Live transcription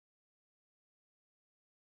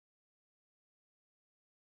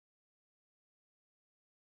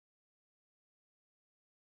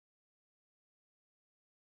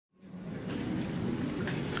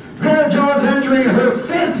entering her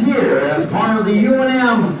 5th year as part of the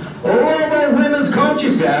UNM Global Women's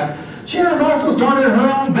Coaching Staff, she has also started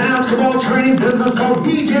her own basketball training business called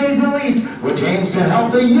VJ's Elite, which aims to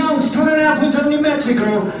help the young student athletes of New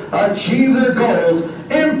Mexico achieve their goals,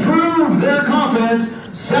 improve their confidence,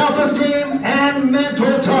 self-esteem, and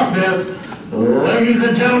mental toughness. Ladies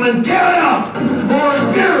and gentlemen, give it up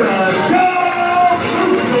for Vera Bustos!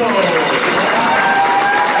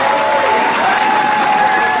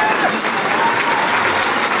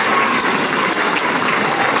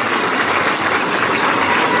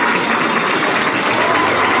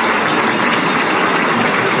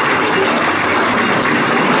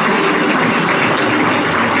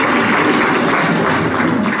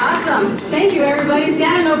 Thank you, everybody.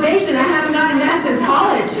 Stand an ovation. I haven't gotten that since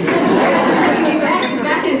college. Taking me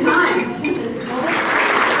back in time.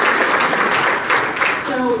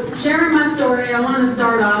 So, sharing my story, I want to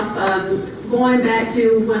start off going back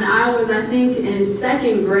to when I was, I think, in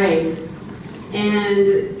 2nd grade. And,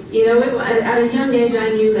 you know, at a young age, I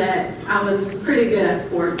knew that I was pretty good at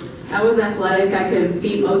sports. I was athletic. I could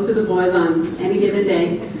beat most of the boys on any given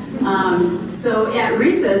day. So at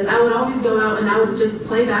recess, I would always go out and I would just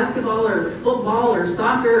play basketball or football or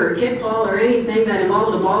soccer or kickball or anything that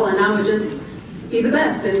involved a ball, and I would just be the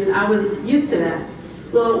best, and I was used to that.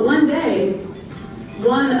 Well, one day,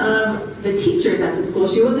 one of the teachers at the school,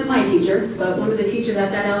 she wasn't my teacher, but one of the teachers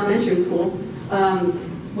at that elementary school,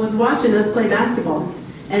 was watching us play basketball.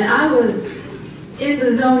 And I was in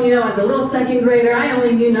the zone, you know, as a little 2nd grader. I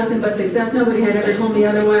only knew nothing but success. Nobody had ever told me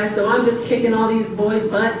otherwise, so I'm just kicking all these boys'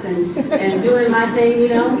 butts and doing my thing, you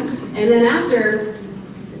know. And then after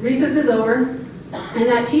recess is over, and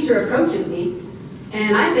that teacher approaches me,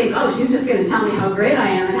 and I think, oh, she's just going to tell me how great I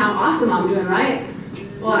am and how awesome I'm doing, right?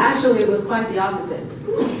 Well, actually, it was quite the opposite.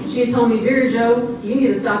 She told me, Vera Jo, you need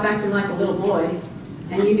to stop acting like a little boy,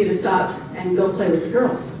 and you need to stop and go play with the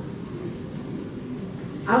girls.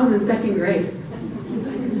 I was in 2nd grade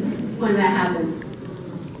when that happened.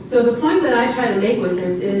 So the point that I try to make with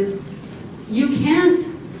this is you can't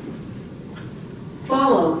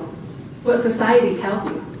follow what society tells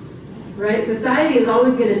you, right? Society is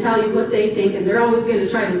always going to tell you what they think, and they're always going to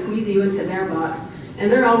try to squeeze you into their box,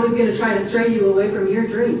 and they're always going to try to stray you away from your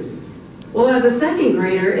dreams. Well, as a 2nd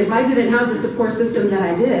grader, if I didn't have the support system that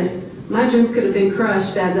I did, my dreams could have been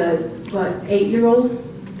crushed as a, 8-year-old,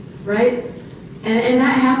 right? And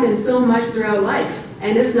that happens so much throughout life.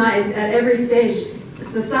 And it's not, it's at every stage.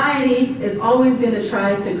 Society is always going to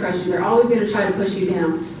try to crush you. They're always going to try to push you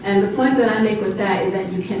down. And the point that I make with that is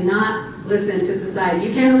that you cannot listen to society.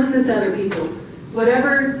 You can't listen to other people.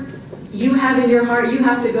 Whatever you have in your heart, you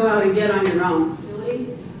have to go out and get on your own.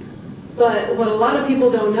 But what a lot of people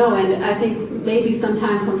don't know, and I think maybe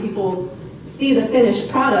sometimes when people see the finished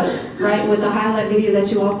product, right, with the highlight video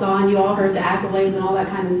that you all saw and you all heard the accolades and all that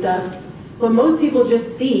kind of stuff, what most people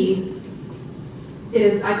just see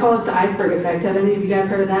is, I call it the iceberg effect. Have any of you guys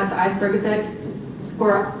heard of that, the iceberg effect?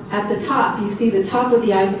 Where at the top, you see the top of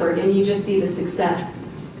the iceberg and you just see the success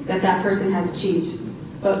that that person has achieved.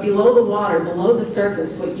 But below the water, below the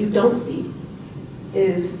surface, what you don't see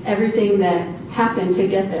is everything that happened to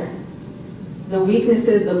get there. The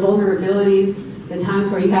weaknesses, the vulnerabilities, the times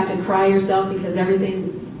where you have to cry yourself because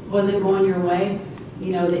everything wasn't going your way,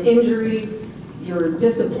 you know, the injuries, your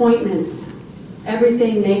disappointments,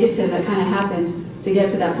 everything negative that kind of happened to get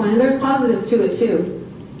to that point. And there's positives to it too.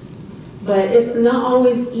 But it's not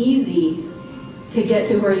always easy to get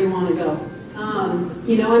to where you want to go.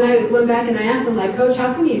 You know, and I went back and I asked him, like, Coach,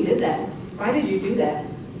 how come you did that? Why did you do that?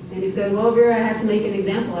 And he said, well, Vera, I had to make an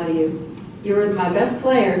example out of you. You were my best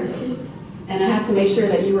player, and I had to make sure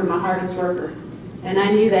that you were my hardest worker. And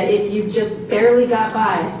I knew that if you just barely got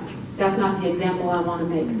by, that's not the example I want to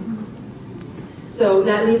make. So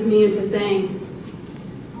that leads me into saying,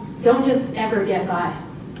 don't just ever get by,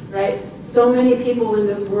 right? So many people in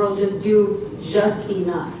this world just do just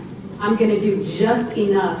enough. I'm going to do just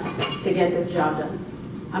enough to get this job done.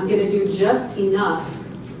 I'm going to do just enough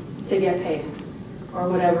to get paid, or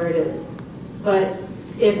whatever it is. But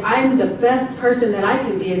if I'm the best person that I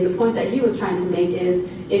can be, and the point that he was trying to make is,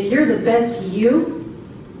 if you're the best you,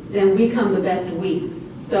 then we become the best we.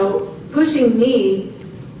 So pushing me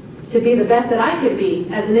to be the best that I could be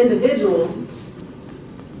as an individual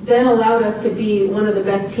then allowed us to be one of the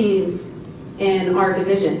best teams in our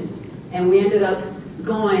division. And we ended up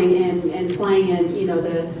going and playing in, you know,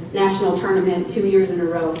 the national tournament 2 years in a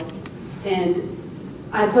row. And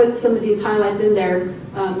I put some of these highlights in there.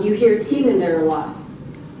 You hear team in there a lot.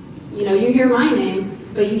 You know, you hear my name,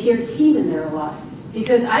 but you hear team in there a lot.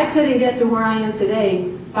 Because I couldn't get to where I am today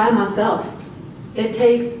by myself. It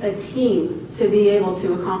takes a team to be able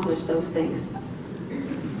to accomplish those things.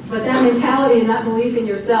 But that mentality and that belief in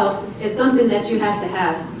yourself is something that you have to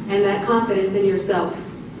have, and that confidence in yourself.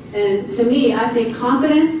 And to me, I think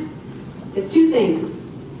confidence is two things.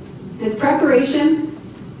 It's preparation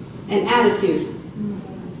and attitude.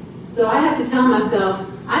 So I have to tell myself,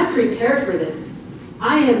 I'm prepared for this.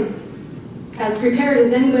 I am as prepared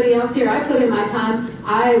as anybody else here. I put in my time.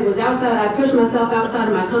 I was outside. I pushed myself outside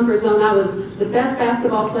of my comfort zone. I was the best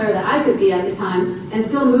basketball player that I could be at the time, and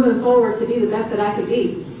still moving forward to be the best that I could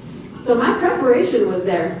be. So my preparation was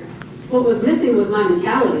there. What was missing was my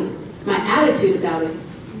mentality, my attitude about it,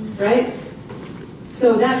 right?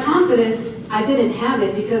 So that confidence, I didn't have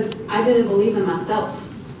it because I didn't believe in myself.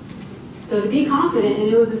 So to be confident, and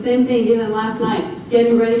it was the same thing even last night,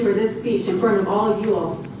 getting ready for this speech in front of all of you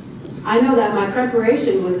all. I know that my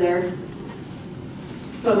preparation was there,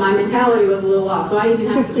 but my mentality was a little off. So I even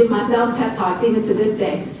have to give myself pep talks even to this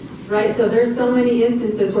day, right? So there's so many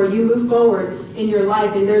instances where you move forward in your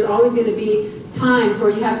life, and there's always going to be times where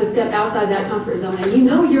you have to step outside that comfort zone, and you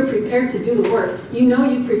know you're prepared to do the work. You know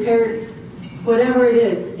you've prepared whatever it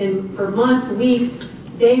is, and for months, weeks,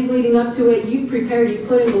 days leading up to it, you prepared, you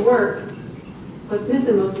put in the work. What's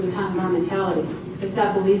missing most of the time is our mentality. It's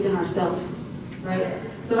that belief in ourselves, right?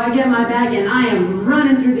 So I get my bag and I am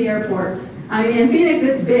running through the airport. In Phoenix,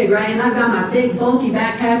 it's big, right? And I've got my big, bulky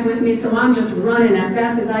backpack with me, so I'm just running as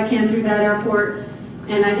fast as I can through that airport.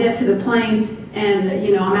 And I get to the plane, and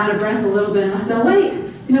I'm out of breath a little bit, and I said,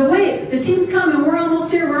 wait, the team's coming, we're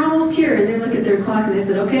almost here. And they look at their clock and they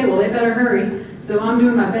said, okay, well, they better hurry. So I'm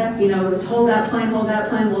doing my best, to hold that plane. Well,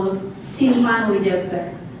 the team finally gets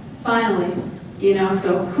there. Finally,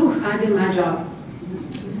 so whew, I did my job.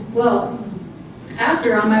 Well,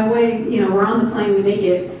 after, on my way, we're on the plane, we make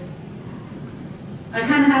it, I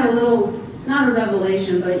kind of had a little, not a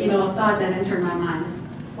revelation, but, a thought that entered my mind,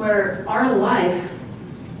 where our life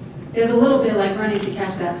is a little bit like running to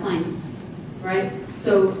catch that plane, right?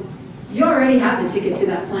 So you already have the ticket to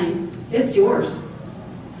that plane. It's yours.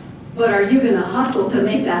 But are you going to hustle to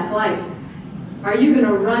make that flight? Are you going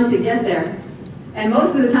to run to get there? And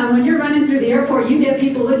most of the time when you're running through the airport, you get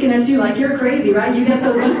people looking at you like you're crazy, right? You get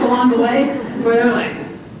those looks along the way where they're like,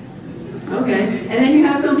 okay. And then you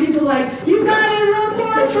have some people like, you got it, run,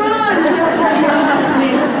 Forrest, run! And that's what you to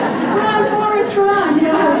me. Run, Forrest,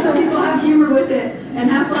 run! Some people have humor with it and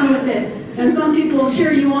have fun with it. And some people will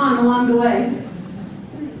cheer you on along the way.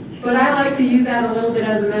 But I like to use that a little bit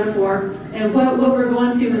as a metaphor and what we're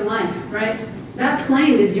going to in life, right? That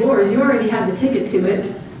plane is yours. You already have the ticket to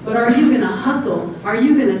it. But are you going to hustle? Are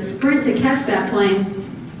you going to sprint to catch that plane?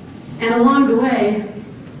 And along the way,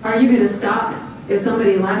 are you going to stop if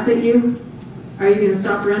somebody laughs at you? Are you going to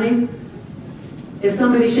stop running? If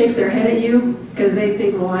somebody shakes their head at you because they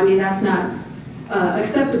think, that's not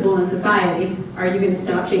acceptable in society, are you going to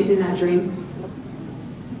stop chasing that dream?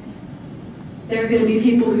 There's going to be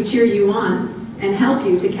people who cheer you on and help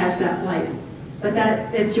you to catch that flight. But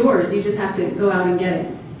it's yours. You just have to go out and get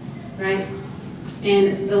it, right?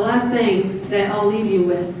 And the last thing that I'll leave you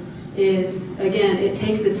with is, again, it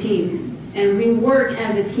takes a team. And we work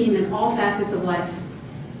as a team in all facets of life.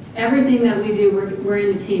 Everything that we do, we're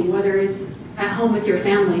in a team. Whether it's at home with your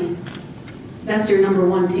family, that's your number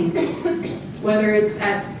one team. Whether it's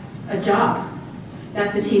at a job,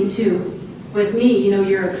 that's a team too. With me,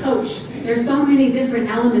 you're a coach. There's so many different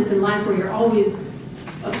elements in life where you're always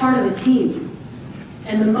a part of a team.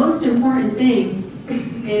 And the most important thing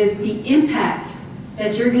is the impact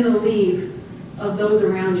that you're going to leave of those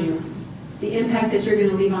around you. The impact that you're going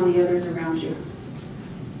to leave on the others around you.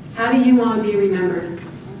 How do you want to be remembered?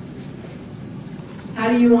 How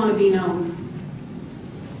do you want to be known?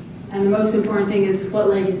 And the most important thing is, what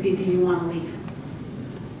legacy do you want to leave?